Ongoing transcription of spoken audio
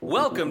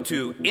Welcome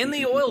to In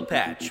the Oil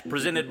Patch,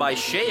 presented by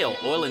Shale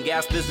Oil and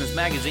Gas Business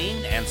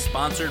Magazine and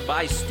sponsored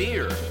by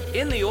Steer.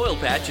 In the Oil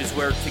Patch is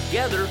where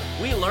together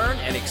we learn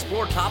and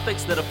explore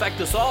topics that affect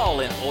us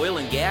all in oil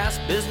and gas,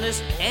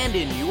 business, and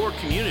in your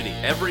community.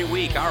 Every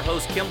week, our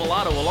host Kim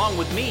Bellato, along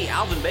with me,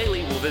 Alvin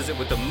Bailey, will visit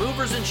with the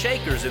movers and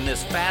shakers in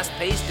this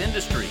fast-paced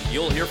industry.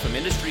 You'll hear from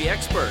industry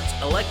experts,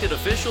 elected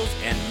officials,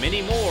 and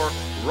many more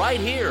right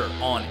here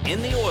on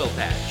In the Oil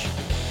Patch.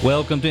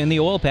 Welcome to In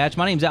the Oil Patch.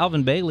 My name's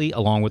Alvin Bailey,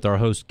 along with our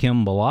host,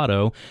 Kim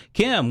Bellato.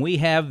 Kim, we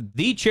have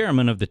the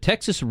chairman of the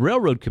Texas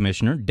Railroad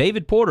Commissioner,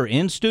 David Porter,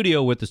 in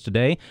studio with us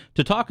today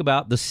to talk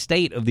about the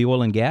state of the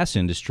oil and gas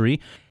industry.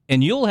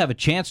 And you'll have a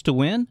chance to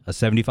win a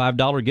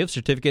 $75 gift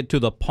certificate to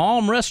the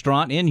Palm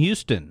Restaurant in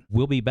Houston.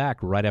 We'll be back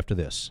right after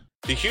this.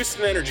 The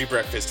Houston Energy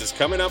Breakfast is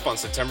coming up on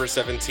September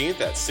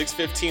 17th at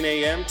 6:15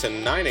 a.m. to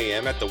 9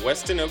 a.m. at the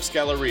Westin Oaks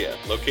Galleria,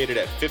 located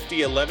at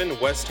 5011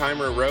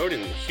 Westheimer Road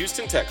in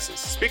Houston, Texas.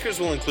 Speakers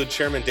will include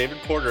Chairman David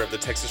Porter of the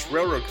Texas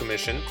Railroad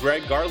Commission,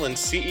 Greg Garland,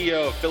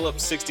 CEO of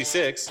Phillips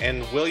 66,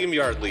 and William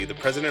Yardley, the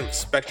president of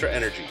Spectra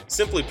Energy.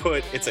 Simply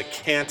put, it's a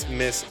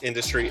can't-miss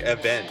industry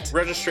event.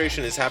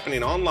 Registration is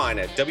happening online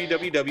at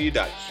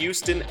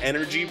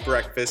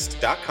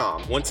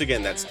www.houstonenergybreakfast.com. Once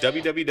again, that's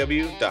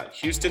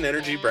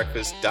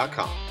www.houstonenergybreakfast.com.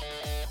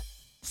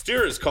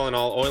 Steer is calling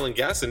all oil and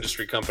gas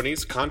industry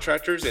companies,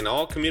 contractors, and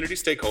all community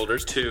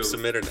stakeholders to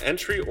submit an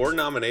entry or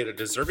nominate a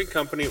deserving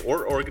company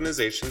or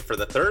organization for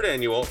the third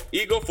annual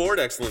Eagle Ford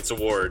Excellence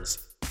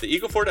Awards. The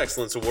Eagle Ford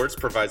Excellence Awards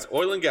provides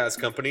oil and gas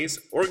companies,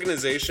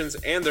 organizations,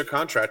 and their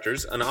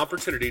contractors an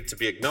opportunity to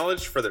be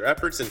acknowledged for their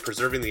efforts in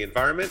preserving the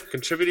environment,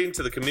 contributing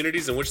to the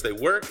communities in which they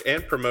work,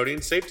 and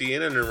promoting safety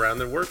in and around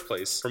their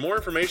workplace. For more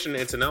information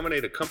and to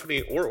nominate a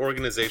company or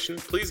organization,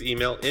 please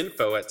email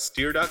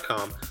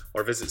info@steer.com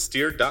or visit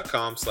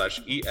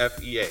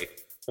steer.com/EFEA.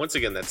 Once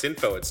again, that's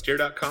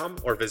info@steer.com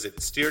or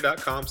visit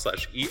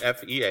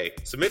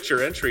steer.com/EFEA. Submit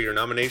your entry or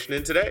nomination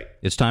in today.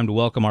 It's time to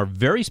welcome our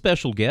very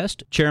special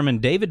guest, Chairman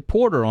David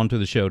Porter, onto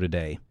the show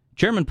today.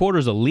 Chairman Porter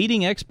is a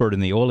leading expert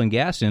in the oil and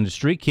gas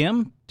industry.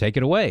 Kim, take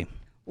it away.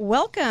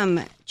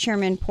 Welcome,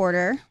 Chairman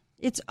Porter.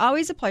 It's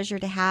always a pleasure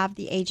to have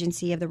the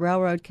agency of the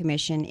Railroad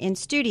Commission in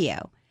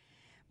studio.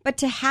 But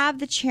to have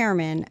the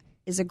chairman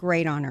is a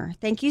great honor.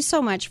 Thank you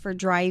so much for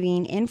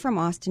driving in from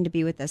Austin to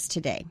be with us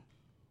today.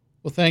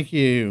 Well, thank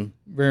you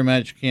very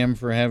much, Kim,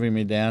 for having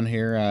me down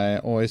here. I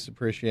always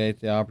appreciate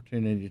the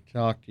opportunity to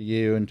talk to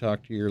you and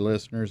talk to your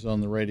listeners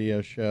on the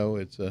radio show.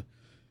 It's a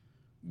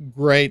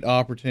great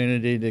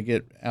opportunity to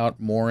get out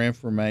more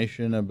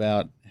information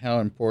about how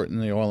important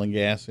the oil and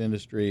gas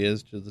industry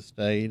is to the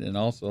state, and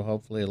also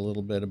hopefully a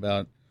little bit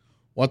about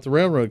what the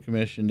Railroad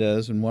Commission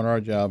does and what our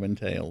job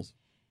entails.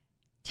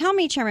 Tell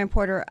me, Chairman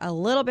Porter, a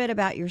little bit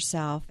about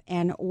yourself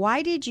and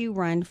why did you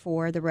run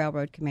for the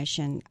Railroad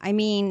Commission? I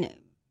mean,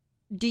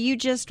 do you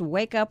just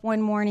wake up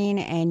one morning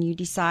and you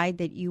decide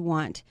that you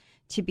want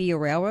to be a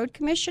railroad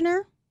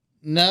commissioner?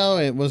 No,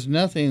 it was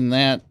nothing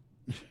that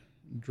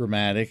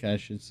dramatic, I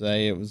should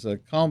say. It was a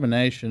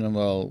combination of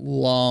a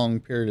long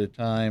period of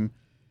time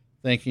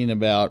thinking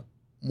about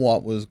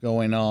what was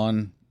going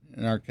on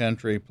in our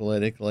country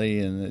politically,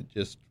 and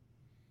just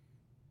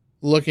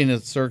looking at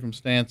the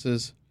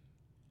circumstances.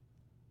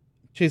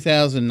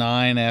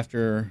 2009,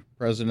 after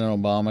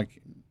President Obama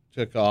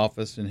took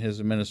office and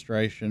his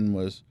administration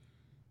was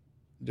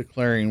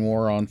declaring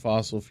war on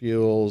fossil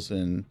fuels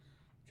and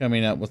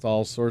coming up with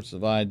all sorts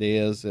of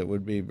ideas that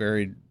would be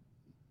very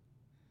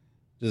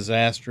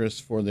disastrous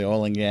for the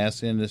oil and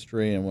gas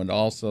industry and would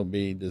also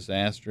be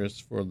disastrous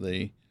for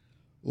the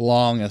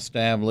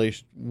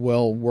long-established,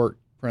 well-worked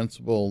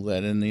principle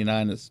that in the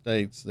United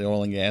States the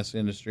oil and gas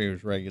industry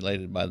was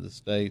regulated by the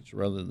states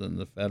rather than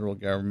the federal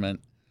government.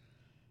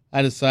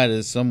 I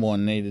decided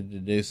someone needed to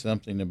do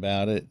something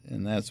about it,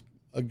 and that's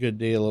a good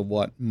deal of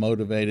what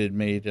motivated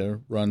me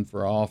to run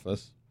for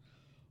office.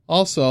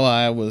 Also,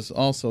 I was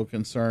also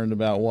concerned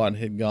about what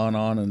had gone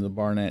on in the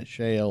Barnett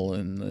Shale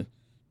in the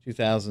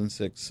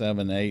 2006,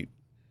 7, 8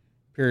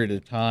 period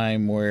of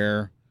time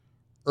where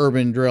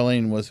urban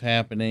drilling was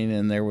happening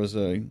and there was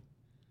a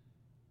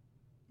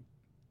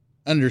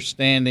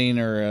understanding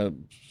or a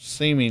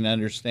seeming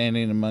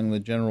understanding among the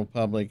general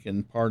public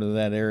in part of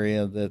that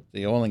area that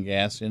the oil and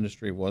gas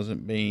industry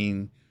wasn't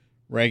being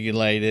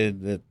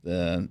regulated, that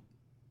the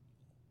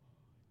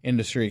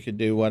industry could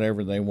do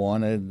whatever they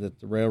wanted, that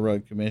the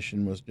Railroad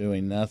Commission was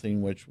doing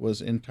nothing, which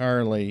was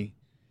entirely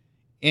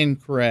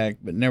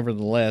incorrect, but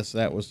nevertheless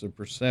that was the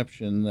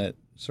perception that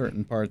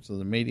certain parts of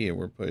the media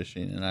were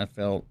pushing, and I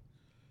felt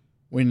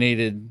we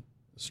needed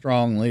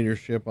strong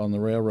leadership on the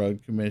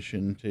Railroad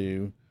Commission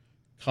to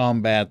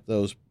combat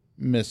those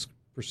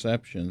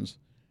misperceptions,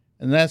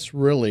 and that's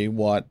really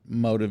what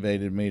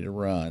motivated me to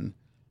run.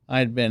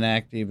 I'd been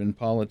active in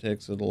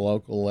politics at a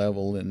local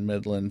level in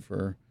Midland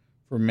for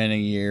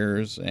many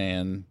years,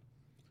 and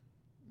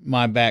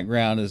my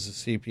background as a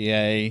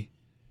CPA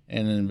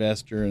and an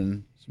investor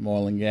in some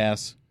oil and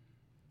gas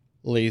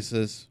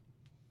leases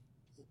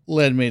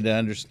led me to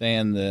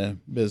understand the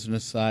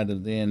business side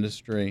of the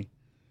industry.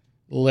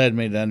 led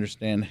me to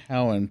understand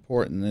how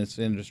important this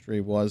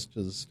industry was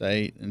to the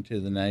state and to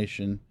the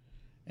nation.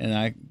 And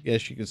I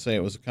guess you could say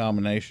it was a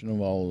combination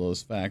of all of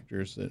those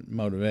factors that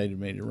motivated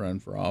me to run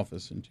for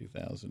office in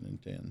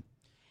 2010.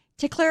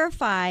 To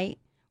clarify,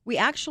 we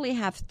actually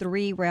have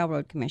 3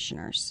 railroad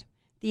commissioners.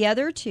 The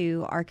other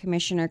 2 are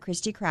Commissioner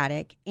Christy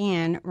Craddock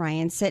and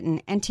Ryan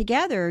Sitton, and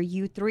together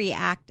you 3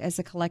 act as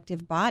a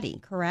collective body,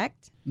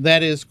 correct?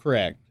 That is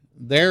correct.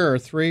 There are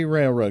 3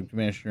 railroad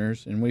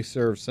commissioners, and we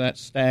serve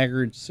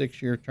staggered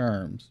 6-year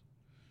terms.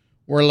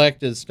 We're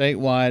elected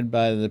statewide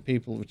by the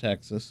people of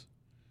Texas.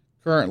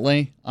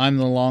 Currently, I'm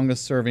the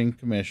longest-serving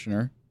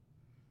commissioner.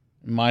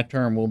 My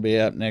term will be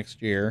up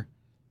next year.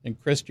 And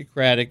Christy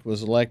Craddock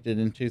was elected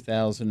in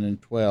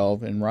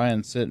 2012, and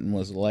Ryan Sitton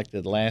was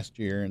elected last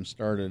year and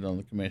started on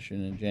the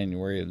commission in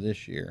January of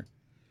this year.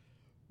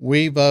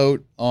 We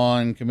vote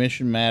on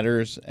commission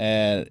matters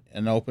at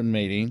an open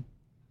meeting,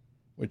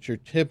 which are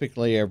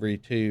typically every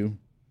 2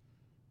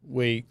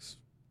 weeks.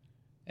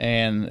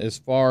 And as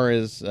far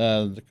as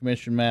the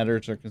commission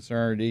matters are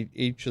concerned,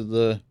 each of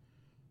the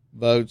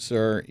votes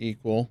are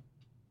equal.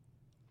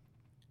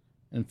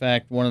 In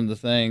fact, one of the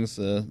things,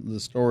 the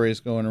stories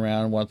going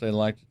around, what they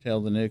like to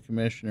tell the new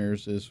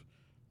commissioners is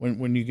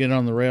when you get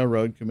on the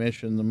Railroad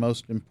Commission, the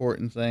most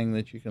important thing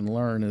that you can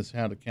learn is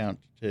how to count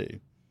to 2.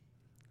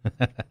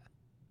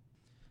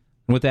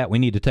 With that, we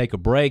need to take a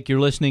break. You're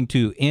listening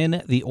to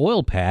In the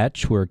Oil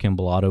Patch, where Kim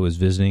Bellotto is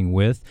visiting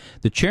with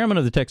the chairman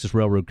of the Texas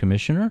Railroad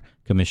Commissioner,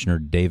 Commissioner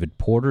David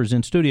Porter, is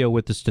in studio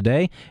with us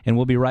today, and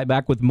we'll be right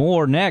back with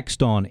more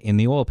next on In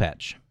the Oil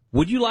Patch.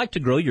 Would you like to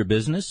grow your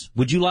business?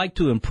 Would you like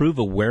to improve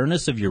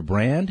awareness of your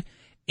brand?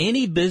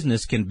 Any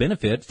business can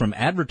benefit from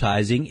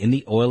advertising in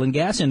the oil and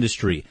gas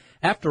industry.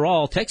 After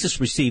all, Texas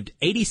received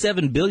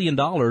 $87 billion.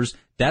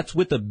 That's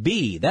with a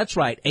B. That's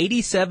right,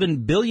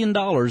 $87 billion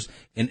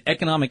in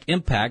economic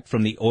impact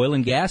from the oil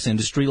and gas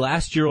industry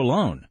last year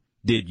alone.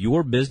 Did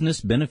your business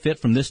benefit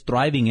from this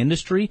thriving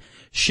industry?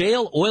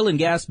 Shale Oil and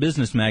Gas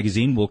Business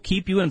Magazine will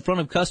keep you in front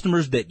of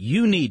customers that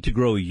you need to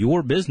grow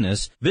your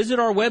business. Visit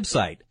our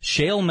website,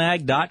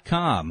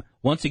 shalemag.com.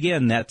 Once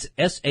again, that's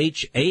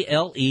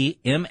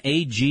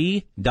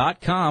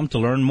SHALEMAG.com to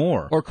learn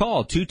more. Or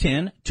call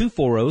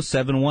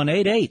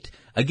 210-240-7188.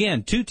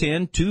 Again,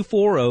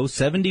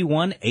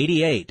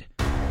 210-240-7188.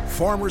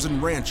 Farmers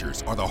and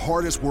ranchers are the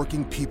hardest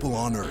working people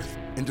on earth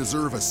and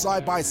deserve a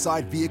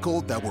side-by-side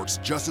vehicle that works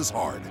just as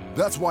hard.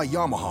 That's why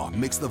Yamaha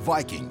makes the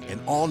Viking an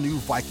all-new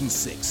Viking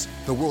 6,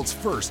 the world's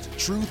first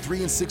true 3-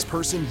 and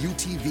 6-person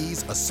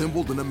UTVs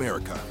assembled in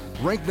America.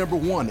 Ranked number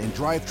 1 in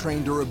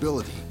drivetrain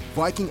durability,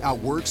 Viking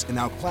outworks and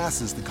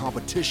outclasses the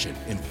competition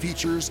in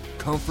features,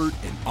 comfort,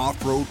 and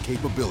off-road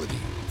capability.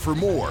 For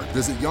more,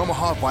 visit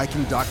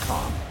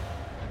YamahaViking.com.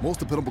 Most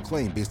dependable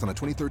claim based on a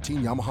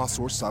 2013 Yamaha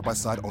Source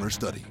side-by-side owner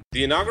study.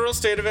 The inaugural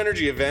State of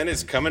Energy event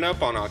is coming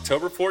up on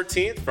October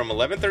 14th from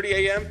 11:30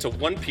 a.m. to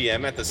 1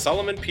 p.m. at the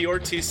Solomon P.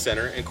 Ortiz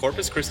Center in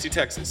Corpus Christi,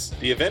 Texas.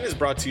 The event is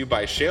brought to you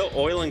by Shale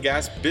Oil and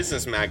Gas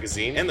Business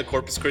Magazine and the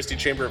Corpus Christi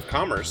Chamber of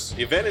Commerce.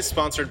 The event is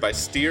sponsored by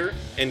Steer,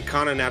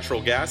 Encana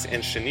Natural Gas,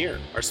 and Cheniere.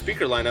 Our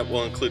speaker lineup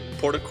will include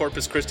Port of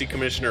Corpus Christi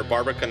Commissioner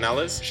Barbara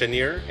Canales,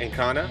 Cheniere,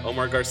 Encana,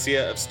 Omar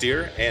Garcia of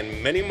Steer,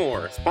 and many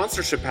more.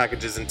 Sponsorship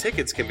packages and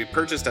tickets can be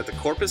purchased at the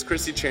Corpus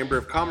Christi Chamber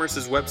of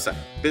Commerce's website,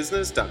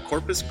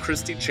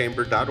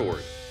 business.corpuschristichamber.org.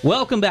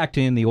 Welcome back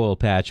to In the Oil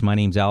Patch. My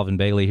name's Alvin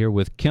Bailey here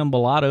with Kim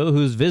Bellotto,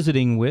 who's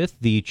visiting with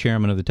the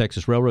chairman of the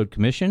Texas Railroad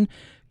Commission,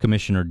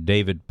 Commissioner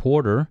David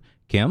Porter.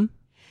 Kim?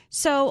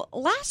 So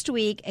last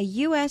week, a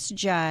U.S.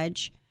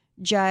 Judge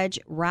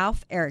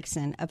Ralph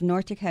Erickson of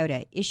North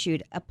Dakota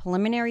issued a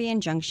preliminary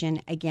injunction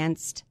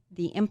against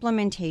the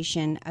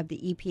implementation of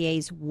the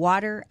EPA's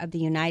Water of the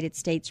United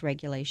States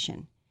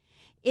regulation.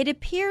 It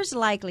appears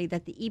likely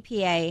that the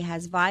EPA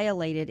has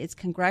violated its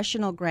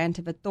congressional grant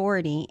of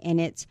authority in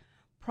its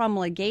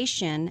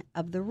promulgation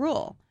of the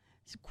rule.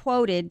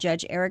 Quoted,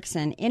 Judge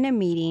Erickson in a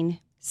meeting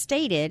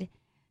stated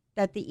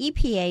that the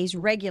EPA's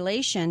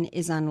regulation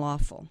is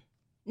unlawful.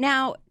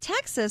 Now,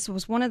 Texas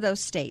was one of those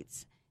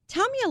states.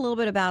 Tell me a little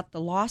bit about the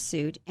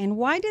lawsuit and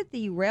why did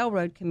the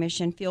Railroad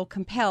Commission feel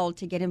compelled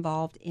to get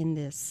involved in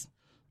this?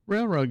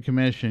 Railroad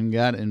Commission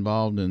got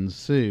involved in the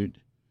suit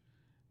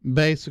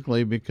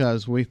basically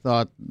because we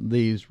thought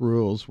these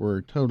rules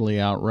were totally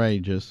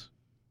outrageous,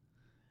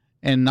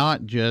 and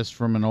not just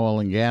from an oil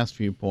and gas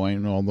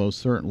viewpoint, although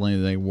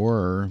certainly they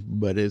were,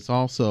 but it's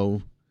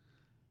also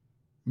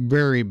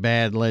very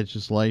bad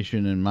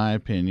legislation, in my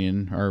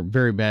opinion, or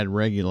very bad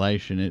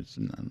regulation.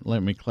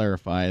 Let me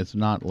clarify, it's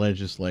not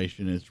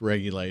legislation, it's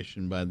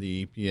regulation by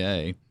the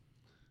EPA.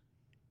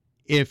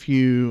 If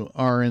you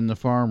are in the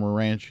farm or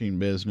ranching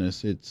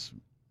business, it's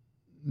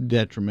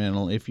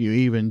detrimental. If you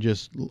even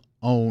just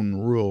own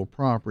rural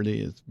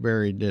property, it's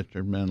very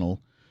detrimental.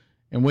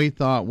 And we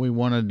thought we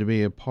wanted to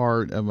be a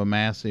part of a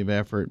massive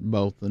effort,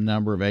 both the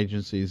number of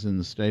agencies in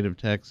the state of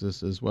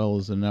Texas as well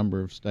as a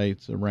number of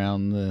states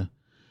around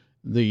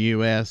the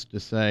U.S. to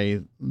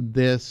say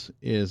this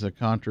is a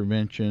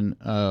contravention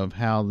of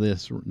how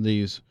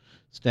these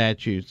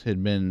statutes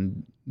had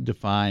been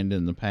defined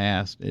in the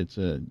past. It's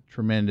a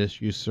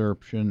tremendous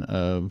usurpation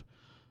of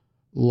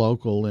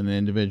local and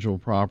individual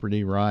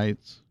property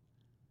rights,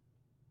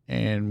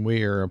 and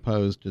we are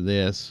opposed to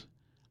this.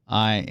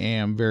 I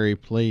am very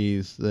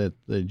pleased that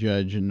the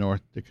judge in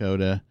North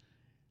Dakota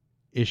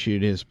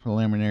issued his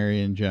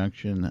preliminary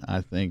injunction.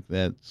 I think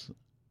that's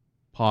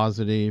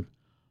positive.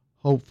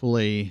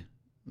 Hopefully,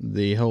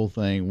 the whole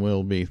thing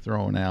will be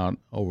thrown out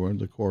over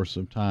the course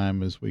of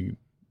time as we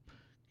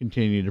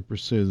continue to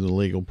pursue the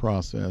legal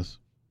process.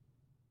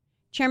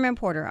 Chairman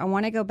Porter, I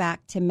want to go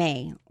back to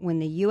May when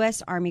the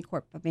U.S. Army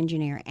Corps of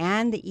Engineers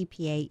and the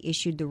EPA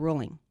issued the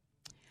ruling,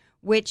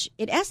 which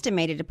it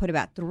estimated to put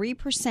about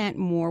 3%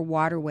 more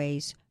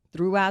waterways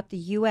throughout the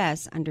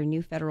U.S. under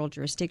new federal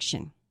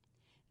jurisdiction.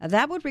 Now,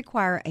 that would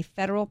require a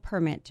federal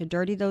permit to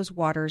dirty those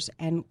waters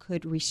and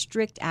could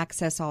restrict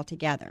access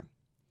altogether.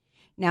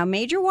 Now,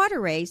 major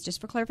waterways, just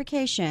for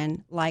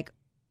clarification, like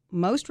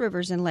most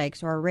rivers and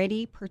lakes, are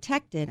already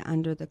protected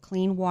under the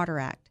Clean Water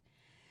Act.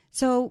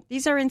 So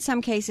these are in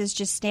some cases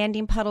just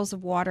standing puddles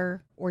of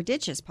water or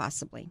ditches,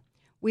 possibly.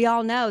 We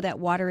all know that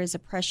water is a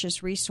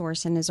precious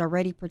resource and is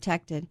already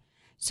protected.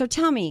 So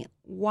tell me,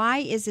 why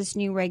is this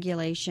new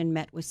regulation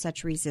met with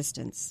such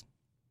resistance?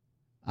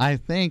 I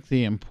think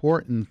the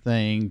important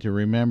thing to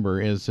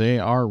remember is they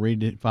are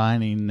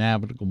redefining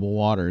navigable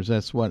waters.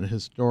 That's what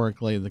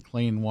historically the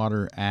Clean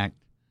Water Act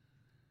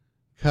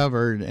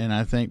covered, and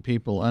I think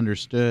people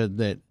understood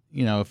that,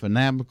 you know, if a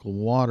navigable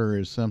water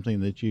is something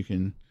that you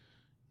can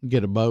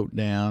get a boat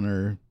down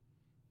or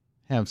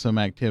have some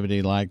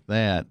activity like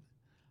that,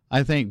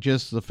 I think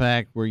just the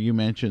fact where you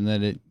mentioned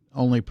that it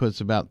only puts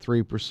about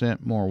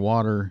 3% more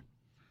water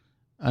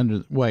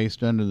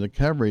waste under the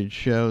coverage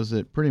shows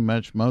that pretty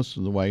much most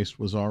of the waste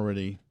was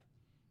already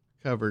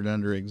covered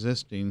under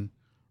existing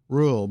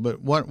rule.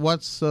 But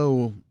what's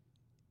so,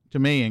 to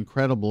me,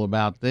 incredible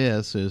about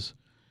this is,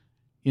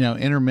 you know,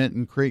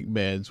 intermittent creek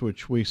beds,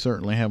 which we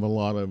certainly have a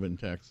lot of in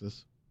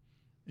Texas,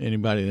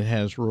 anybody that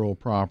has rural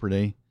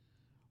property,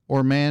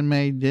 or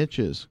man-made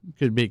ditches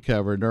could be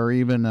covered, or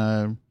even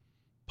a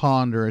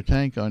pond or a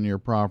tank on your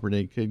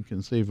property could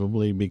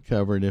conceivably be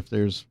covered if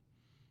there's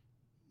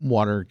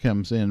water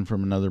comes in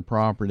from another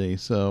property.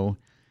 So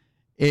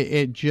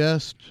it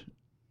just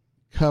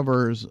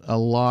covers a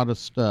lot of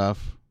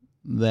stuff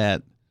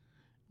that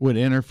would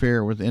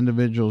interfere with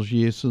individuals'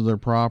 use of their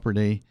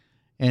property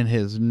and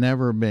has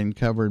never been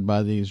covered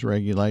by these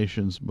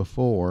regulations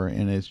before.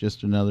 And it's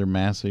just another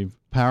massive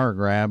power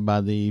grab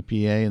by the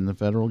EPA and the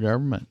federal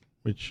government,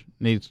 which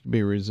needs to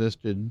be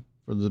resisted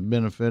for the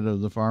benefit of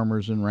the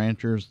farmers and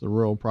ranchers, the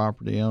rural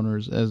property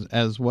owners,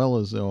 as well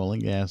as the oil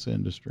and gas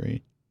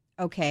industry.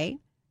 Okay.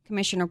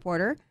 Commissioner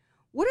Porter,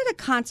 what are the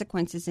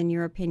consequences, in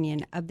your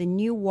opinion, of the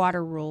new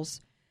water rules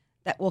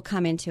that will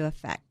come into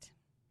effect?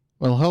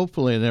 Well,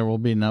 hopefully there will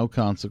be no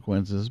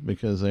consequences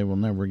because they will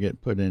never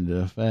get put into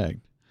effect.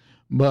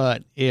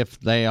 But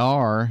if they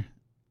are,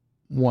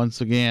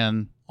 once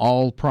again,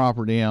 all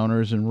property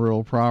owners in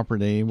rural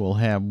property will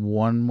have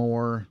one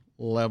more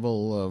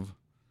level of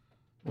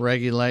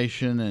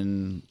regulation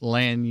and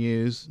land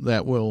use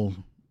that will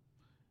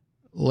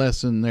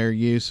lessen their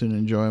use and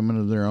enjoyment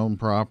of their own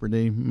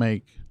property,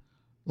 make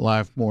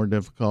life more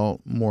difficult,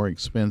 more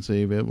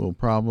expensive. It will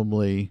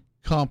probably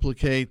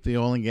complicate the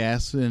oil and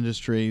gas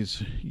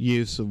industry's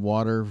use of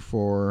water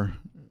for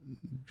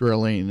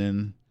drilling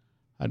and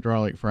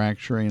hydraulic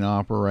fracturing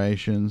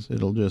operations.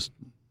 It'll just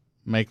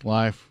make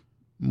life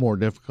more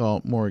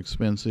difficult, more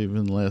expensive,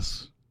 and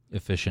less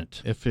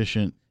efficient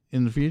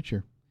in the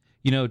future.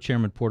 You know,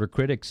 Chairman Porter,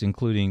 critics,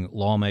 including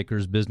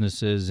lawmakers,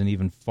 businesses, and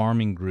even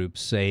farming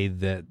groups, say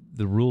that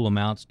the rule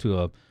amounts to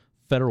a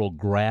federal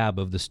grab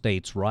of the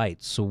state's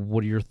rights. So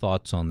what are your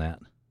thoughts on that?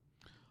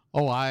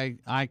 Oh, I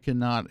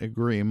cannot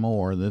agree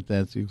more that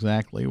that's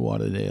exactly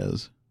what it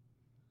is.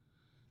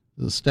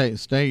 The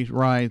state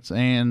rights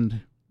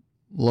and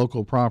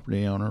local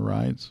property owner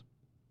rights.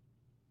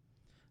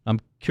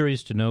 I'm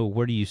curious to know,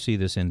 where do you see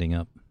this ending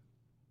up?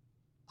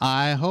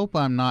 I hope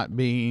I'm not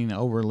being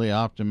overly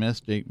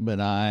optimistic, but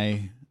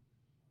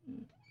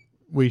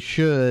we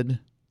should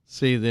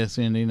see this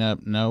ending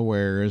up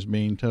nowhere as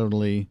being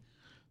totally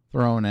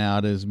thrown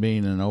out as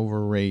being an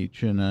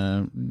overreach and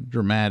a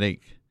dramatic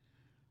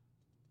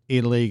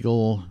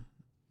illegal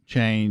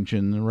change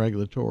in the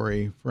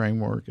regulatory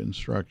framework and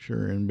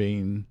structure and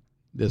being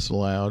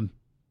disallowed.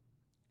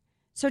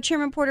 So,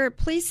 Chairman Porter,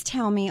 please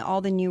tell me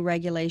all the new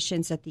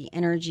regulations that the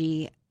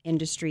energy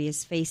industry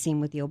is facing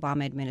with the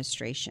Obama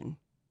administration.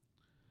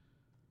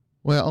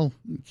 Well,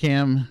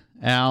 Kim,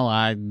 Al,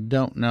 I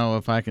don't know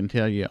if I can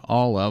tell you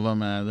all of them.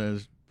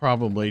 There's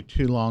probably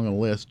too long a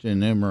list to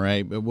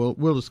enumerate, but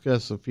we'll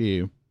discuss a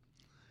few.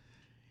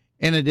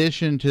 In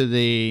addition to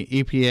the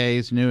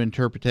EPA's new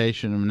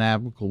interpretation of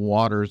navigable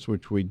waters,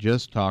 which we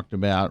just talked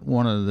about,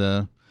 one of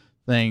the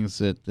things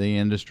that the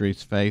industry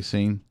is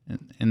facing,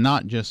 and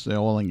not just the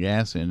oil and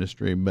gas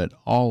industry, but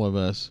all of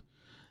us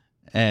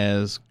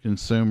as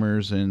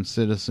consumers and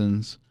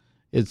citizens,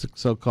 is the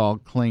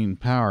so-called Clean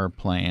Power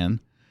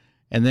Plan.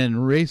 And then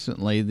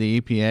recently, the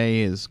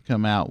EPA has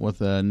come out with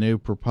a new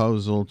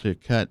proposal to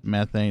cut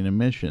methane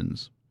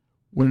emissions.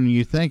 When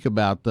you think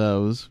about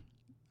those,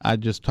 I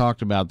just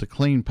talked about the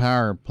Clean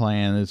Power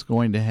Plan is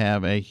going to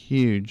have a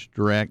huge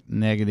direct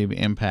negative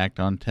impact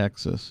on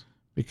Texas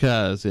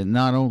because it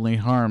not only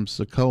harms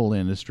the coal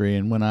industry,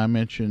 and when I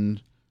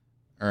mentioned,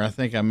 or I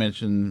think I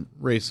mentioned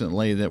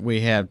recently that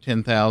we have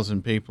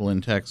 10,000 people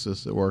in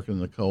Texas that work in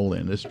the coal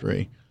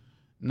industry.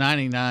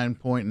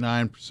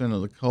 99.9%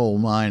 of the coal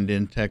mined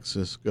in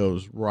Texas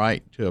goes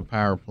right to a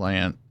power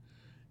plant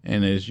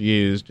and is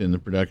used in the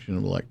production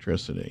of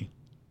electricity.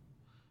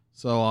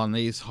 So on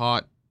these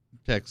hot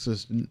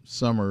Texas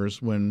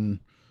summers when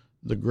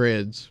the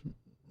grid's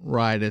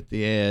right at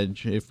the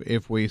edge,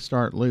 if we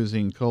start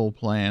losing coal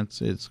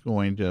plants, it's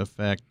going to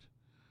affect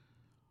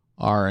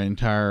our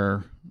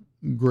entire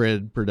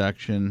grid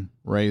production,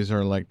 raise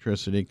our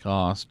electricity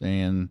cost,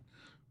 and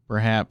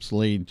perhaps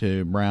lead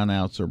to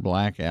brownouts or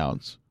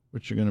blackouts,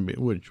 which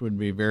would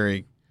be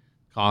very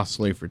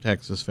costly for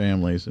Texas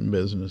families and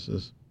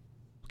businesses.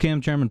 Kim,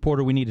 Chairman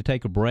Porter, we need to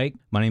take a break.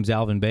 My name's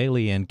Alvin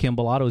Bailey, and Kim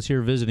Bellotto is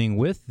here visiting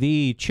with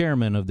the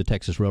chairman of the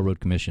Texas Railroad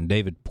Commission,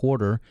 David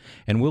Porter,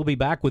 and we'll be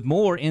back with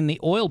more in the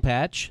Oil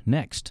Patch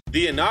next.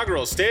 The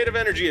inaugural State of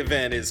Energy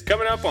event is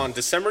coming up on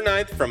December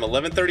 9th from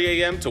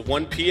 11:30 a.m. to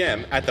 1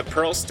 p.m. at the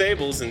Pearl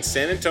Stables in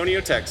San Antonio,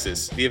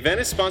 Texas. The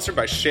event is sponsored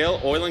by Shale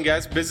Oil and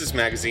Gas Business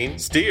Magazine,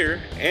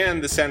 Steer,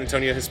 and the San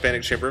Antonio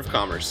Hispanic Chamber of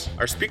Commerce.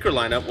 Our speaker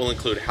lineup will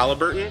include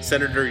Halliburton,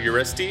 Senator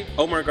Uresti,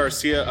 Omar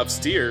Garcia of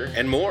Steer,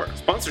 and more.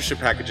 Sponsorship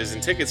packages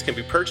and tickets can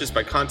be purchased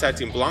by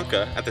contacting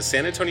Blanca at the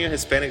San Antonio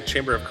Hispanic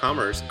Chamber of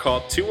Commerce.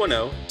 Call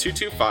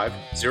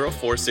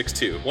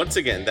 210-225-0462. Once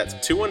again, that's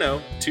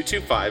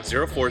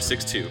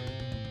 210-225-0462.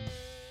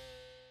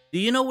 Do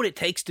you know what it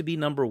takes to be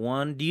number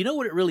one? Do you know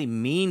what it really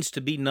means to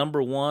be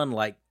number one,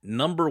 like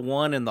number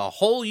one in the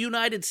whole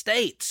United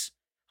States?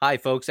 Hi,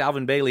 folks.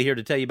 Alvin Bailey here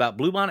to tell you about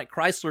Bluebonnet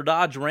Chrysler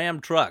Dodge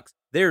Ram trucks.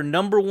 They're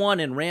number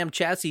one in Ram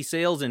chassis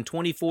sales in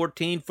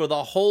 2014 for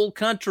the whole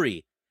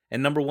country.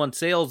 And number one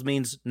sales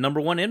means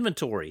number one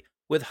inventory,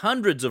 with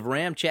hundreds of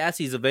Ram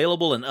chassis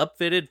available and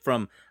upfitted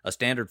from a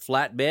standard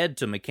flatbed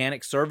to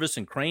mechanic service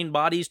and crane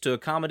bodies to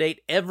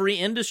accommodate every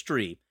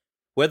industry.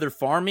 Whether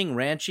farming,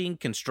 ranching,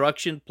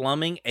 construction,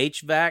 plumbing,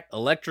 HVAC,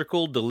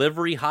 electrical,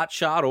 delivery,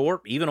 hotshot,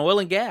 or even oil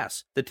and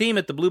gas, the team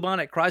at the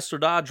Bluebonnet Chrysler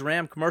Dodge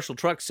Ram Commercial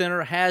Truck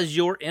Center has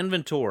your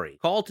inventory.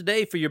 Call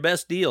today for your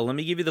best deal. Let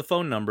me give you the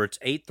phone number. It's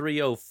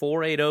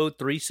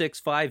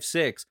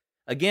 830-480-3656.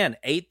 Again,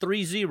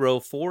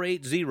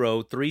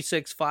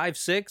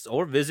 830-480-3656,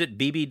 or visit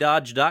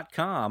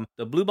bbdodge.com.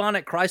 The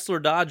Bluebonnet Chrysler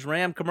Dodge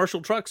Ram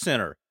Commercial Truck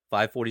Center,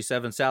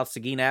 547 South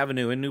Seguin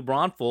Avenue in New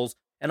Braunfels,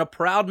 and a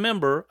proud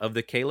member of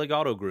the Kalig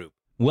Auto Group.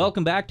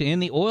 Welcome back to In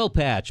the Oil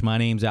Patch. My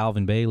name's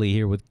Alvin Bailey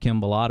here with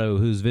Kim Bellotto,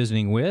 who's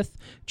visiting with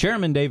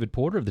Chairman David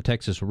Porter of the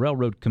Texas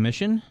Railroad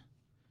Commission.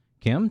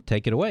 Kim,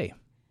 take it away.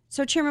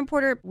 So, Chairman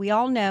Porter, we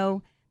all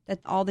know that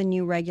all the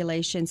new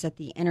regulations that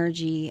the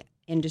energy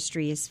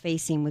industry is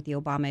facing with the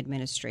Obama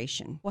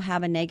administration will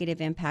have a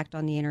negative impact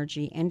on the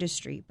energy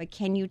industry. But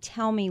can you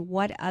tell me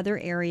what other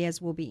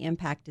areas will be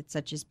impacted,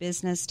 such as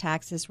business,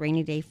 taxes,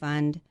 rainy day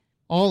fund?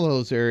 All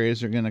those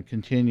areas are going to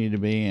continue to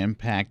be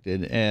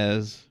impacted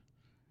as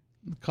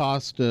the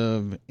cost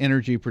of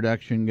energy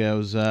production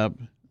goes up.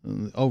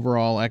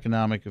 Overall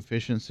economic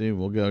efficiency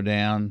will go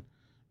down.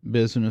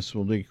 Business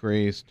will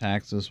decrease.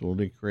 Taxes will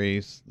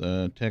decrease.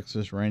 The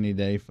Texas Rainy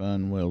Day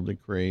Fund will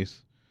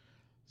decrease.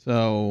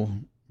 So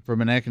from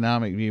an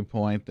economic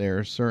viewpoint, there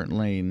are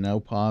certainly no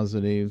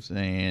positives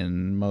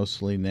and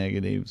mostly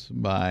negatives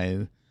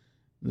by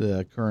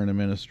the current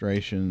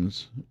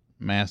administration's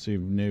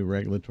massive new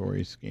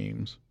regulatory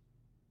schemes.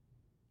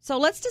 So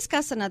let's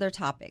discuss another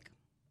topic,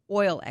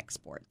 oil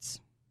exports.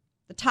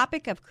 The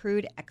topic of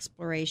crude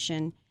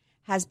exploration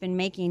has been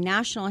making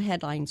national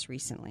headlines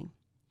recently.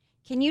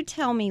 Can you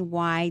tell me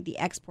why the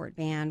export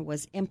ban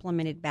was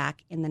implemented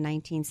back in the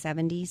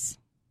 1970s?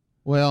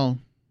 Well,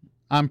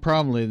 I'm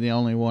probably the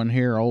only one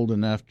here old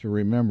enough to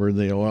remember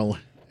the oil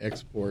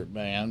export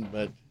ban,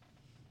 but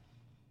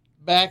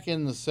back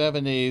in the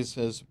 70s,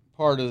 as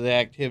part of the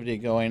activity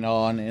going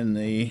on in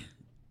the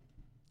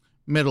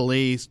Middle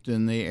East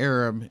and the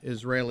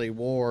Arab-Israeli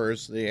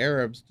wars, the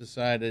Arabs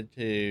decided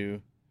to,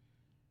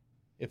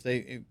 if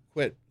they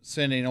quit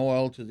sending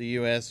oil to the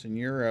U.S. and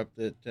Europe,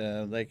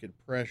 that they could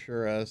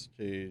pressure us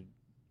to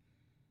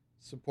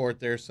support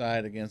their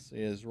side against the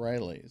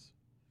Israelis.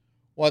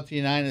 What the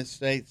United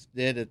States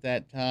did at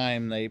that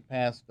time, they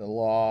passed a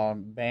law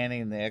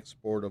banning the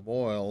export of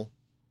oil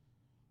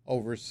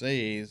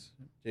overseas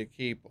to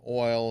keep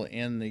oil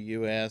in the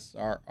U.S.,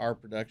 our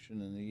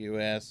production in the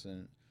U.S.,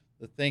 and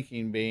the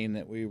thinking being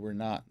that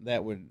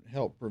that would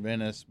help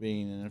prevent us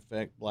being, in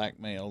effect,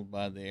 blackmailed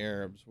by the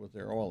Arabs with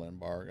their oil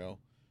embargo,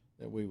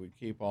 that we would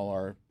keep all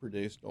our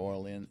produced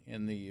oil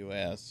in the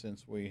U.S.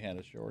 since we had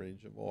a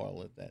shortage of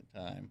oil at that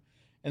time.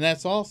 And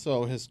that's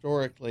also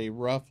historically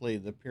roughly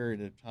the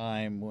period of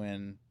time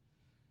when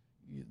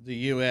the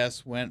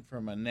U.S. went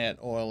from a net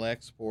oil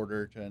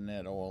exporter to a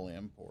net oil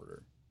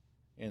importer.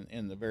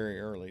 in the very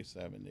early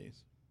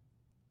 70s.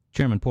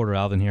 Chairman Porter,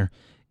 Alvin here.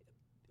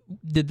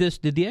 Did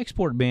the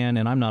export ban,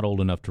 and I'm not old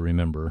enough to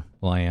remember,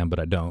 well, I am, but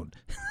I don't.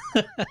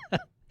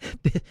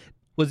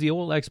 Was the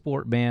oil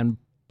export ban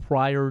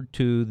prior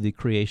to the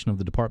creation of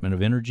the Department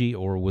of Energy,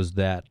 or was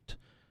that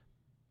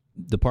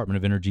Department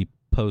of Energy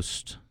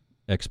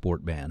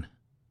post-export ban?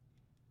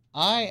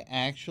 I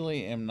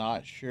actually am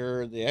not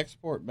sure. The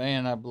export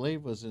ban, I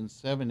believe, was in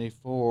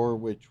 74,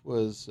 which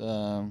was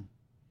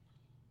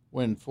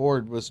when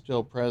Ford was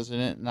still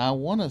president. And I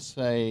want to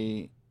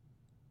say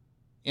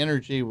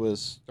energy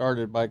was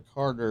started by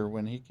Carter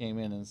when he came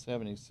in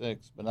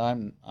 76. But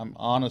I'm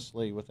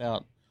honestly,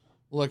 without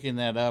looking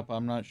that up,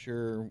 I'm not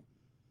sure.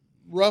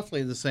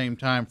 Roughly the same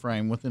time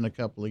frame, within a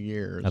couple of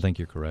years. I think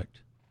you're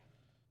correct.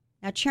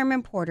 Now,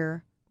 Chairman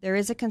Porter, there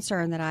is a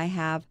concern that I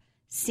have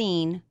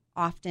seen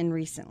often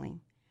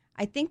recently.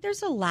 I think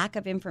there's a lack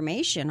of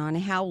information on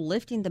how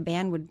lifting the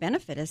ban would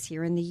benefit us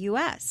here in the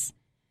U.S.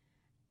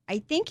 I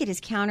think it is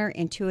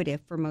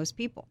counterintuitive for most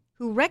people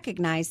who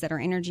recognize that our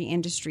energy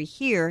industry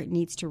here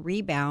needs to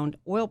rebound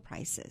oil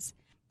prices.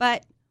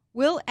 But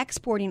will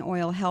exporting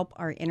oil help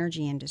our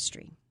energy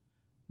industry?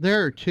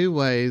 There are two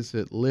ways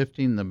that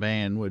lifting the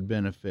ban would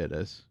benefit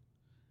us.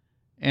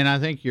 And I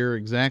think you're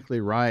exactly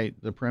right,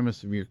 the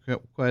premise of your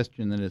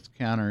question, that it's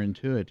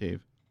counterintuitive.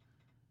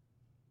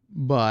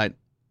 But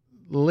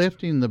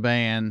lifting the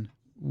ban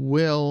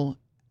will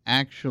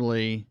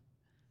actually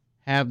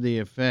have the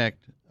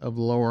effect of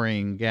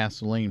lowering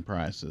gasoline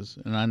prices.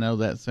 And I know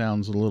that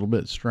sounds a little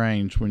bit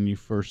strange when you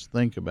first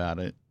think about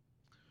it.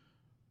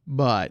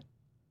 But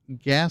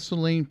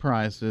gasoline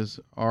prices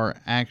are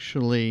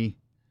actually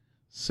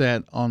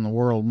set on the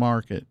world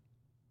market.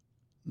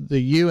 The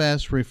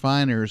U.S.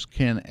 refiners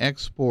can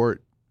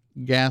export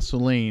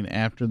gasoline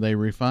after they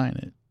refine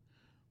it,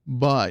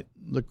 but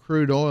the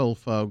crude oil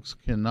folks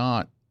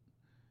cannot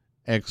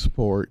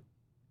export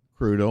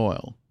crude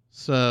oil.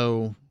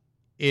 So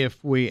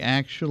if we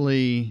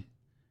actually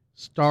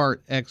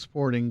start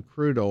exporting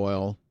crude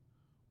oil,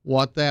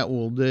 what that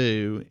will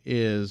do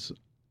is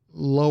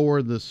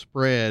lower the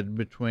spread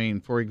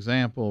between, for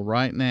example,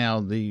 right now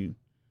the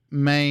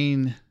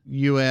main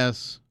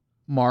U.S.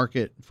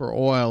 market for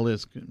oil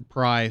is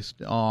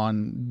priced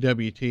on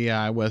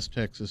WTI, West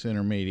Texas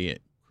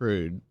Intermediate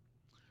crude,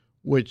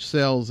 which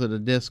sells at a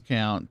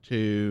discount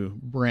to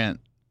Brent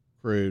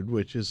crude,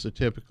 which is the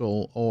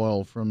typical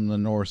oil from the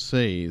North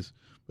Seas.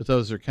 But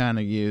those are kind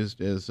of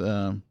used as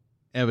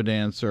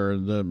evidence or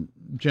the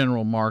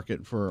general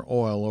market for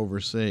oil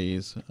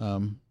overseas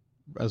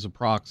as a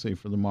proxy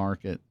for the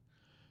market.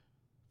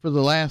 For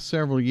the last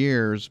several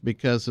years,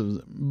 because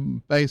of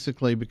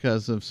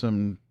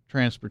some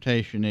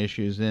transportation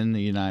issues in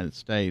the United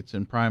States,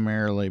 and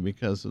primarily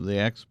because of the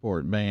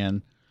export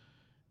ban,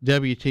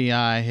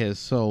 WTI has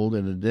sold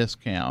at a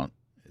discount,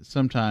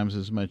 sometimes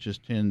as much as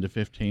 $10 to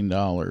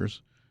 $15.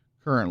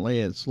 Currently,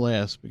 it's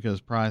less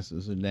because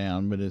prices are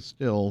down, but it's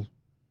still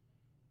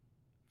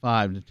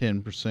 5 to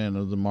 10%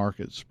 of the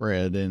market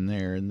spread in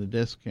there in the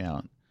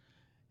discount.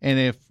 And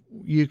if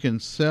you can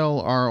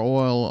sell our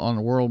oil on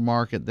the world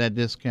market, that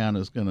discount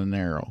is going to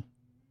narrow.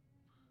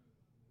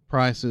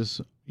 Prices,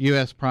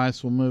 U.S.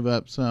 price will move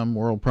up some,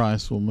 world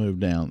price will move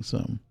down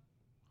some.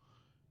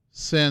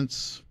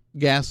 Since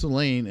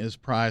gasoline is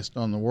priced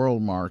on the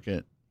world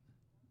market,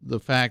 the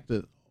fact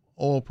that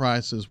oil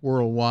prices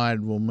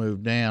worldwide will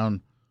move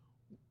down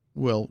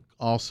will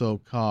also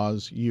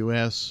cause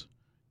U.S.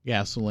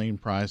 gasoline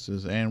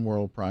prices and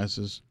world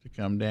prices to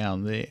come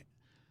down. The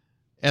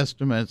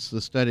estimates,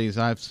 the studies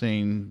I've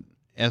seen,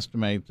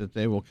 estimate that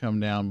they will come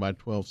down by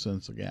 12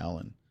 cents a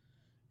gallon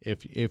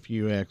if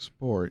you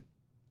export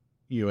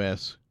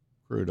U.S.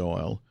 crude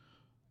oil.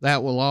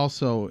 That will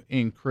also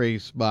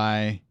increase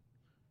by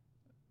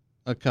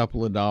a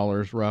couple of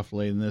dollars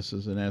roughly, and this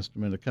is an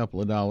estimate, a couple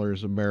of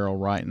dollars a barrel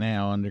right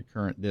now under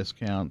current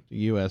discount, the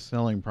U.S.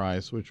 selling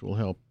price, which will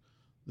help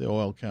the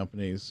oil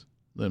companies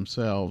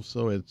themselves.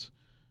 So it's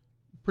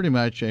pretty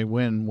much a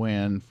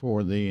win-win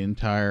for the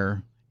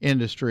entire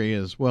industry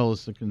as well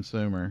as the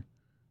consumer.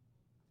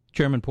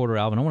 Chairman Porter,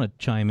 Alvin, I want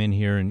to chime in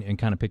here and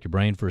kind of pick your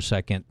brain for a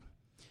second.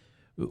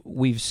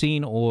 We've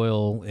seen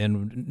oil,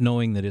 and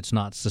knowing that it's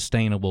not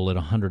sustainable at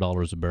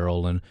 $100 a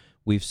barrel, and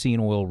we've seen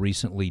oil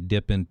recently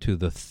dip into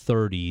the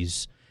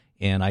 30s,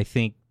 and I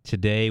think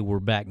today we're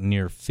back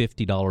near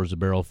 $50 a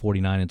barrel,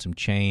 49 and some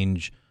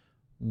change.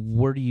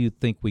 Where do you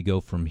think we go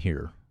from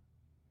here?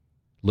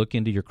 Look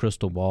into your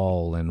crystal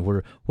ball, and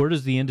where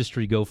does the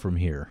industry go from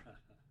here?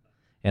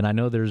 And I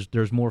know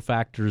there's more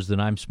factors than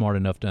I'm smart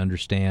enough to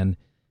understand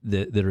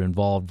that are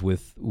involved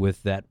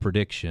with that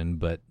prediction,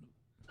 but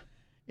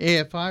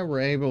if I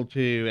were able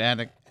to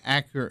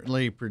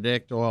accurately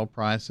predict oil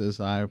prices,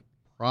 I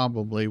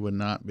probably would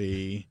not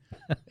be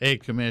a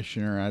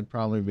commissioner. I'd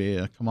probably be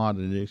a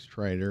commodities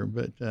trader.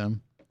 But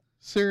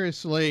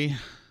seriously,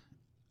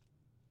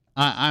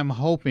 I'm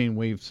hoping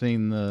we've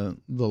seen the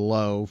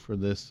low for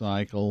this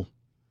cycle.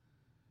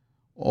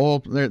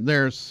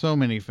 There's so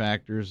many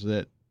factors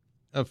that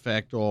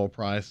affect oil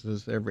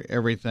prices.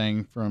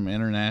 Everything from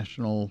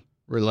international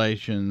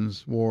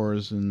relations,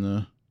 wars in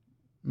the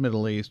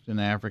Middle East and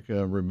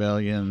Africa,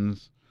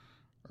 rebellions,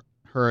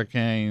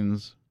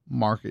 hurricanes,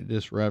 market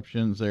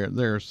disruptions.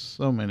 There are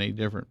so many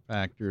different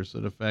factors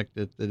that affect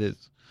it that the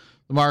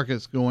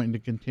market's going to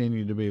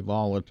continue to be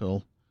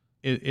volatile.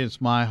 It's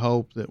my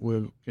hope that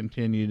we'll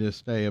continue to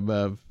stay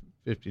above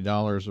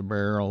 $50 a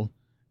barrel,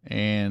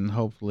 and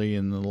hopefully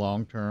in the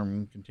long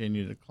term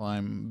continue to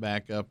climb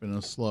back up in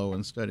a slow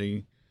and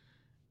steady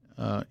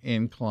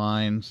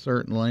incline.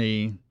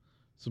 Certainly,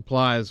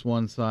 supply is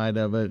one side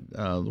of it.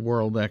 The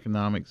world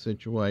economic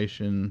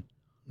situation,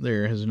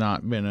 there has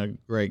not been a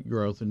great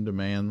growth in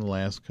demand the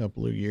last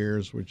couple of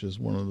years, which is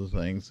one of the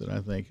things that I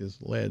think has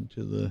led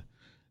to the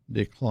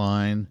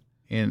decline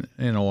in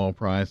oil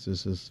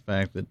prices, is the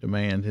fact that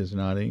demand has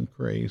not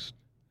increased.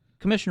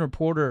 Commissioner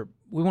Porter,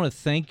 we want to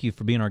thank you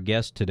for being our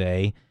guest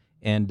today,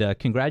 and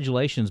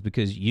congratulations,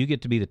 because you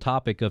get to be the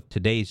topic of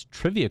today's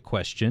trivia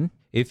question.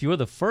 If you're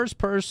the first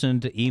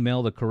person to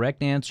email the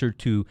correct answer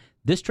to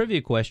this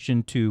trivia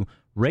question to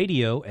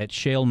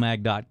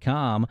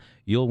radio@shalemag.com,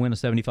 you'll win a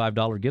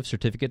 $75 gift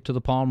certificate to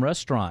the Palm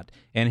Restaurant.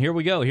 And here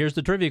we go. Here's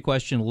the trivia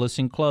question.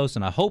 Listen close,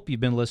 and I hope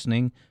you've been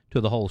listening to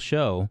the whole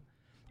show.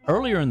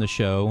 Earlier in the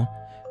show,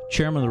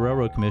 Chairman of the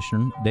Railroad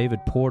Commission, David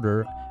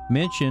Porter,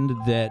 mentioned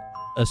that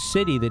a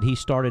city that he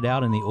started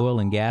out in the oil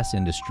and gas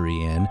industry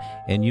in,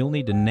 and you'll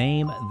need to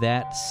name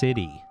that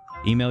city.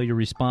 Email your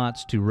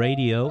response to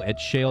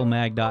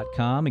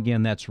radio@shalemag.com.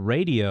 Again, that's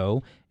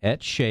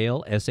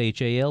radio@shale,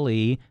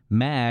 S-H-A-L-E,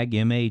 mag,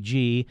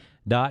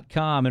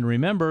 M-A-G.com. And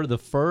remember, the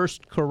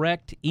first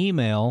correct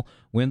email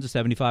wins a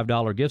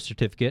 $75 gift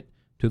certificate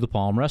to the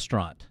Palm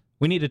Restaurant.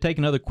 We need to take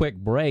another quick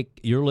break.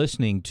 You're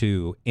listening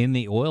to In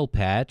the Oil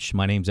Patch.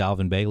 My name's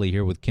Alvin Bailey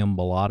here with Kim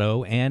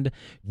Bellotto, and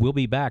we'll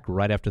be back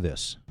right after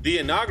this. The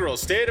inaugural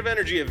State of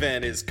Energy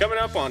event is coming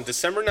up on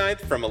December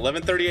 9th from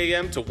 11:30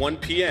 a.m. to 1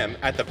 p.m.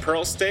 at the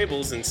Pearl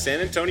Stables in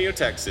San Antonio,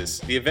 Texas.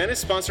 The event is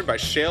sponsored by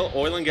Shale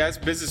Oil and Gas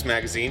Business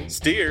Magazine,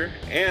 Steer,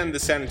 and the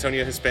San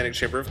Antonio Hispanic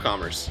Chamber of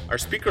Commerce. Our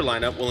speaker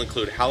lineup will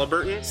include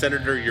Halliburton,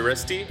 Senator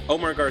Uresti,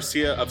 Omar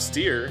Garcia of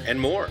Steer, and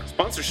more.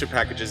 Sponsorship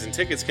packages and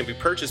tickets can be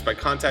purchased by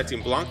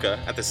contacting Blanca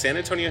at the San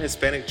Antonio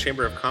Hispanic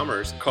Chamber of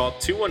Commerce. Call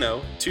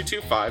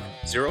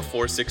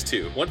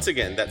 210-225-0462. Once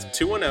again, that's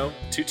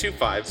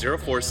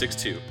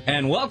 210-225-0462.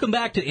 And welcome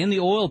back to In the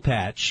Oil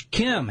Patch.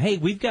 Kim, hey,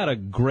 we've got a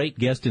great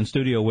guest in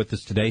studio with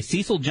us today,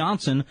 Cecil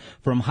Johnson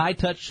from High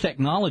Touch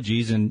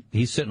Technologies, and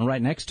he's sitting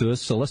right next to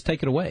us, so let's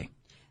take it away.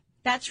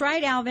 That's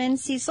right, Alvin.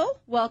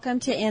 Cecil,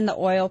 welcome to In the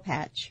Oil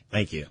Patch.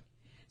 Thank you.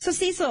 So,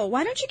 Cecil,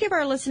 why don't you give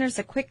our listeners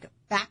a quick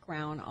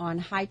background on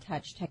High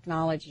Touch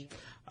Technology?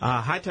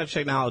 High Touch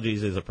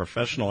Technologies is a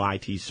professional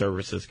IT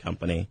services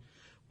company.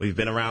 We've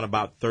been around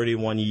about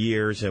 31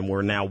 years, and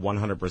we're now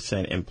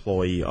 100%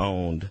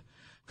 employee-owned.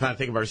 Kind of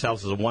think of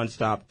ourselves as a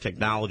one-stop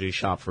technology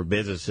shop for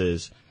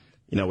businesses.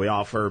 You know, we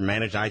offer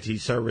managed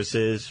IT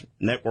services,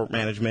 network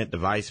management,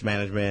 device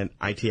management,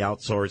 IT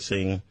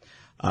outsourcing,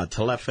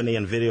 telephony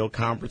and video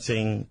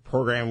conferencing,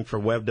 programming for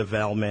web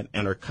development,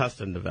 and our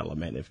custom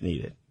development if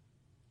needed.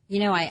 You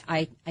know,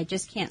 I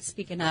just can't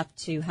speak enough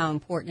to how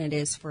important it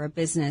is for a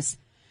business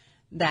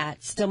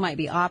that still might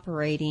be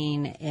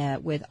operating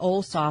with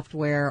old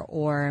software,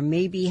 or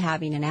maybe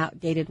having an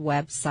outdated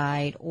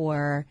website,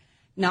 or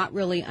not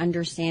really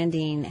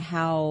understanding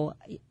how,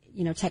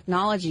 you know,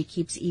 technology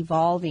keeps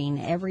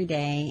evolving every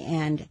day.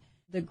 And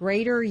the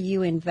greater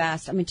you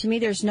invest, I mean, to me,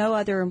 there's no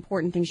other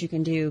important things you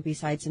can do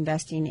besides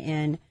investing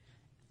in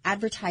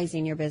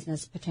advertising your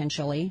business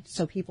potentially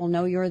so people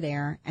know you're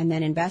there, and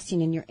then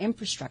investing in your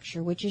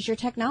infrastructure, which is your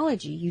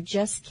technology. You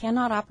just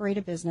cannot operate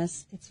a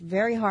business. It's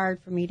very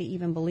hard for me to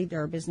even believe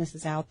there are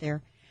businesses out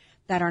there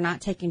that are not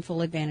taking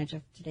full advantage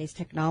of today's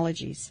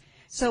technologies.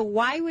 So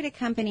why would a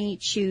company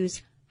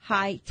choose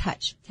High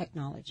Touch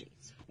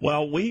Technologies?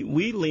 Well,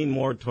 we lean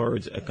more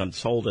towards a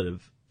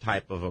consultative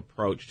type of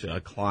approach to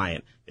a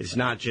client. It's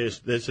not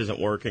just this isn't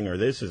working or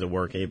this isn't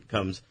working. It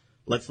becomes,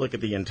 let's look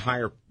at the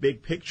entire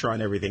big picture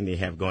on everything they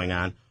have going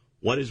on.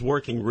 What is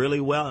working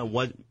really well and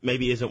what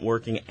maybe isn't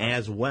working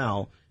as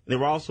well. And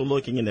we're also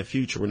looking in the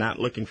future. We're not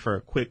looking for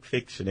a quick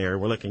fix scenario.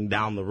 We're looking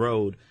down the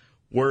road.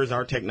 Where's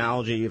our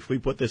technology? If we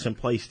put this in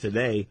place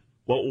today,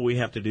 what will we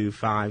have to do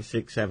 5,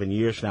 6, 7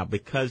 years from now?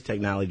 Because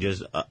technology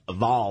just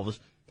evolves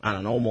on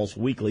an almost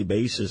weekly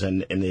basis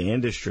in the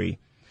industry.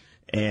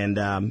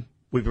 And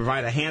we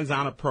provide a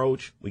hands-on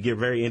approach. We get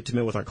very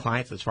intimate with our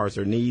clients as far as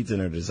their needs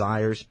and their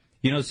desires.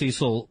 You know,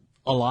 Cecil,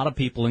 a lot of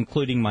people,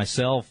 including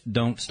myself,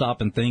 don't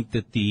stop and think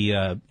that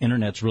the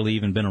Internet's really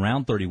even been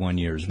around 31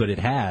 years, but it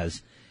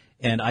has.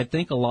 And I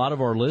think a lot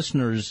of our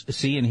listeners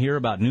see and hear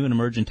about new and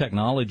emerging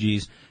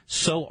technologies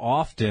so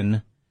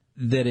often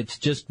that it's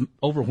just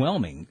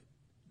overwhelming.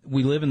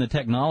 We live in the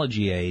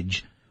technology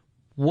age.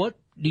 What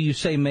do you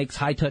say makes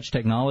High Touch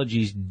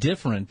Technologies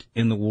different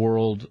in the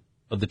world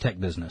of the tech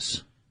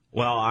business?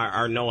 Well,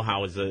 our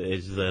know-how is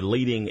the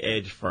leading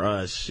edge for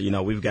us. You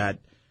know, we've got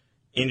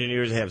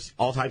engineers that have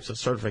all types of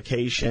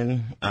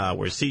certification.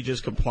 We're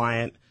CJIS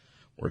compliant.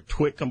 We're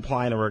TWIC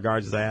compliant in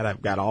regards to that.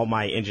 I've got all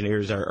my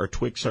engineers are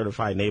TWIC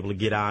certified and able to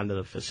get onto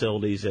the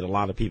facilities that a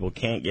lot of people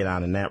can't get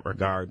on in that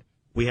regard.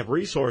 We have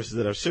resources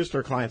that assist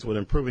our clients with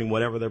improving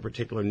whatever their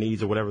particular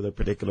needs or whatever their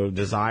particular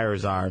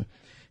desires are.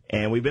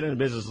 And we've been in the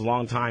business a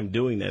long time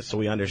doing this, so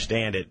we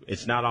understand it.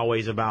 It's not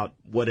always about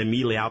what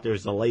immediately out there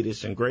is the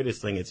latest and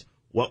greatest thing. It's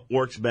what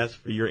works best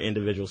for your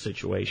individual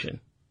situation.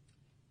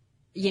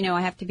 You know,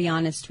 I have to be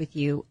honest with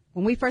you.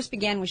 When we first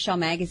began with Shell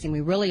Magazine, we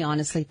really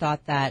honestly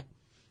thought that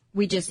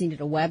we just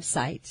needed a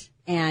website.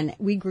 And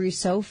we grew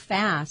so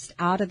fast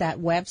out of that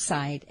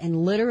website.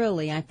 And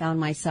literally, I found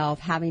myself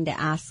having to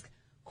ask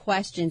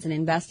questions and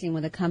investing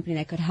with a company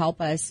that could help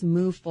us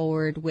move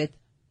forward with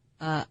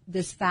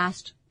this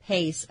fast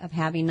pace of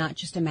having not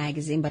just a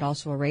magazine, but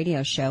also a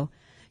radio show.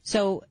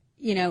 So,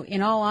 you know,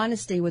 in all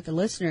honesty with the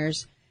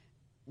listeners,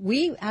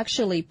 we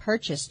actually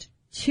purchased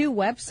 2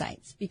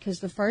 websites because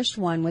the first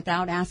one,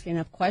 without asking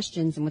enough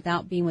questions and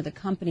without being with a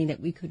company that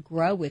we could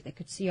grow with, that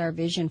could see our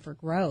vision for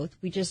growth,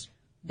 we just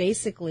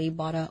basically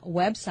bought a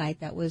website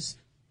that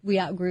we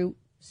outgrew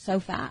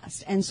so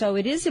fast. And so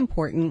it is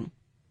important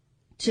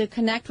to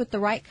connect with the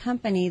right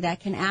company that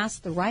can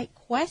ask the right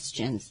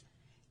questions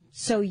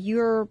so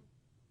your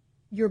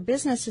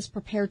business is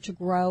prepared to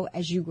grow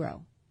as you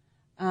grow.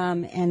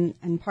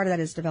 And part of that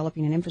is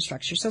developing an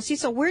infrastructure. So,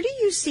 Cecil, where do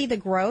you see the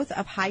growth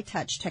of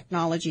high-touch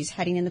technologies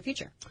heading in the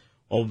future?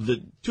 Well,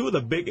 the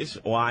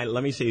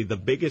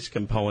biggest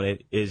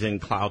component is in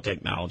cloud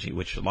technology,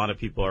 which a lot of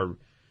people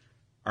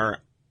are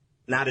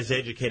not as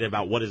educated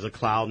about what is a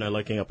cloud, and they're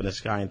looking up in the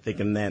sky and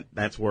thinking that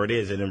that's where it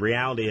is. And in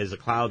reality, a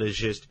cloud is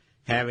just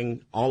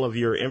having all of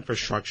your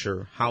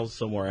infrastructure housed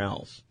somewhere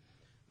else.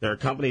 There are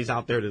companies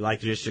out there that like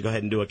to go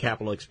ahead and do a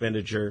capital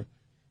expenditure,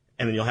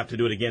 and then you'll have to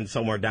do it again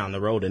somewhere down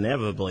the road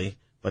inevitably,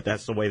 but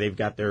that's the way they've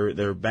got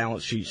their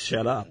balance sheet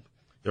set up.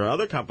 There are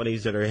other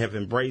companies that have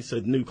embraced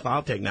a new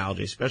cloud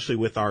technology, especially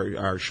with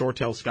our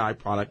ShoreTel Sky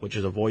product, which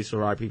is a voice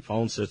over IP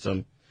phone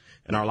system,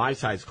 and our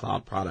LifeSize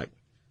Cloud product.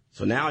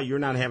 So now you're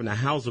not having to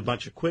house a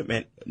bunch of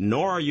equipment,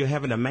 nor are you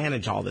having to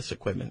manage all this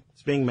equipment.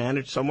 It's being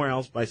managed somewhere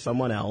else by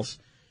someone else.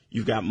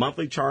 You've got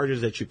monthly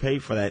charges that you pay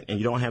for that, and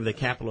you don't have the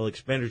capital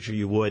expenditure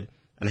you would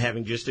on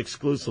having just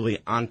exclusively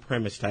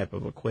on-premise type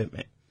of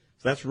equipment.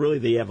 So that's really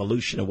the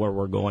evolution of where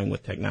we're going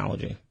with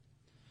technology.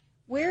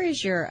 Where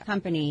is your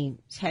company's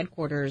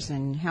headquarters,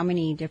 and how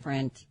many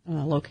different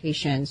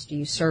locations do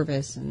you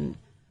service? And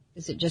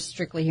is it just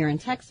strictly here in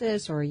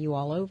Texas, or are you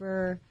all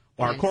over?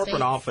 Well, our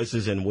corporate office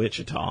is in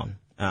Wichita.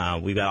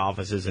 We've got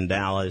offices in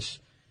Dallas,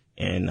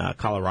 in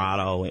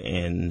Colorado,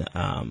 in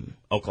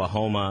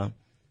Oklahoma,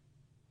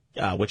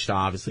 Wichita,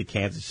 obviously,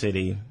 Kansas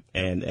City,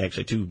 and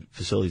actually 2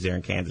 facilities there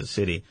in Kansas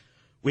City.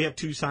 We have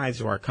 2 sides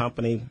to our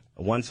company.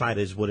 One side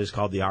is what is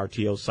called the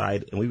RTO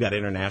side, and we've got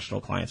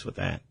international clients with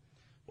that.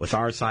 With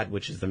our side,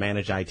 which is the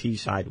managed IT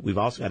side, we've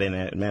also got, as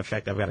a matter of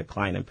fact, I've got a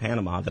client in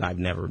Panama that I've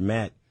never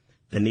met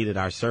that needed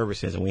our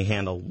services, and we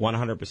handle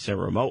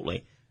 100%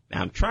 remotely.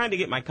 Now, I'm trying to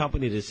get my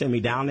company to send me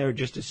down there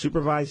just to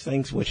supervise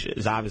things, which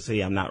is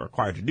obviously I'm not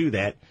required to do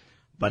that,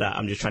 but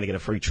I'm just trying to get a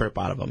free trip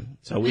out of them.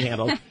 So we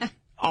handle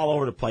all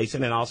over the place,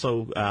 and then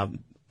also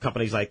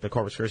companies like the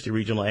Corpus Christi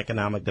Regional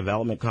Economic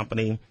Development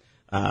Company,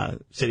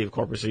 City of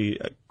Corpus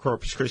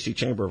Christi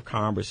Chamber of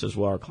Commerce as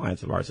well are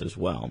clients of ours as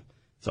well.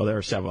 So there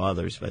are several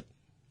others, but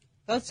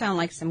those sound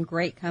like some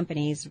great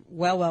companies,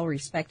 well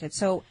respected.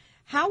 So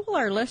how will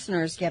our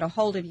listeners get a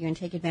hold of you and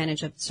take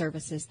advantage of the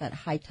services that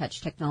High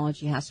Touch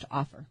Technology has to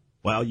offer?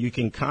 Well, you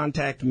can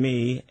contact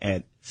me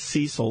at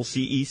Cecil,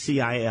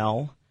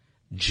 C-E-C-I-L,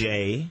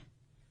 J,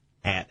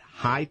 at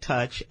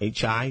hightouch,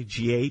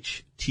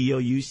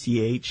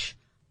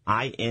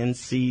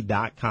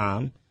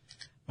 HIGHTOUCHINC.com.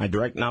 My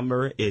direct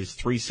number is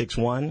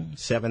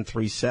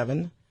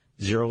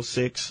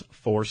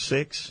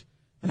 361-737-0646.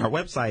 And our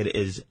website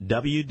is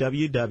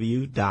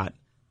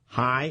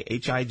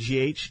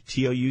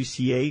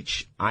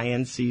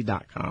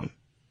www.hightouchinc.com.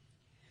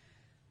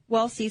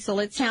 Well, Cecil,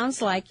 it sounds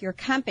like your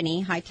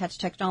company, High Touch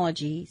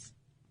Technologies,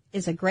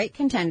 is a great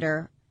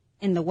contender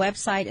in the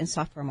website and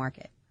software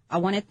market. I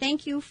want to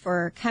thank you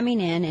for coming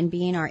in and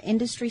being our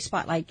industry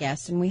spotlight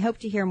guest, and we hope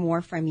to hear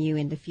more from you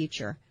in the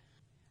future.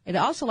 I'd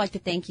also like to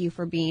thank you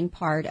for being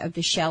part of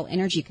the Shell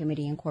Energy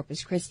Committee in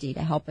Corpus Christi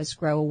to help us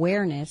grow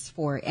awareness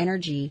for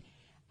energy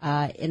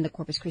in the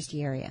Corpus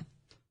Christi area.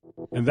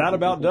 And that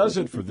about does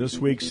it for this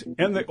week's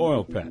In the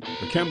Oil Patch.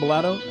 For Kim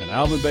Bellato and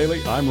Alvin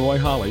Bailey, I'm Roy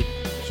Holly.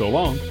 So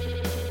long.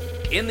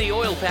 In the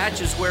Oil Patch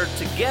is where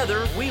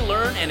together we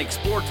learn and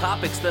explore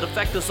topics that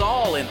affect us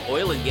all in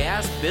oil and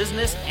gas,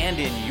 business, and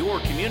in your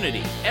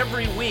community.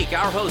 Every week,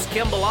 our host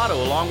Kim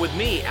Bellato, along with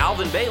me,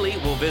 Alvin Bailey,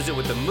 will visit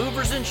with the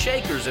movers and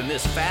shakers in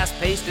this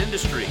fast-paced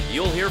industry.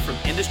 You'll hear from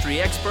industry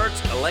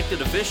experts,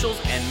 elected officials,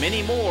 and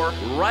many more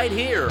right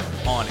here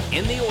on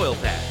In the Oil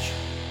Patch.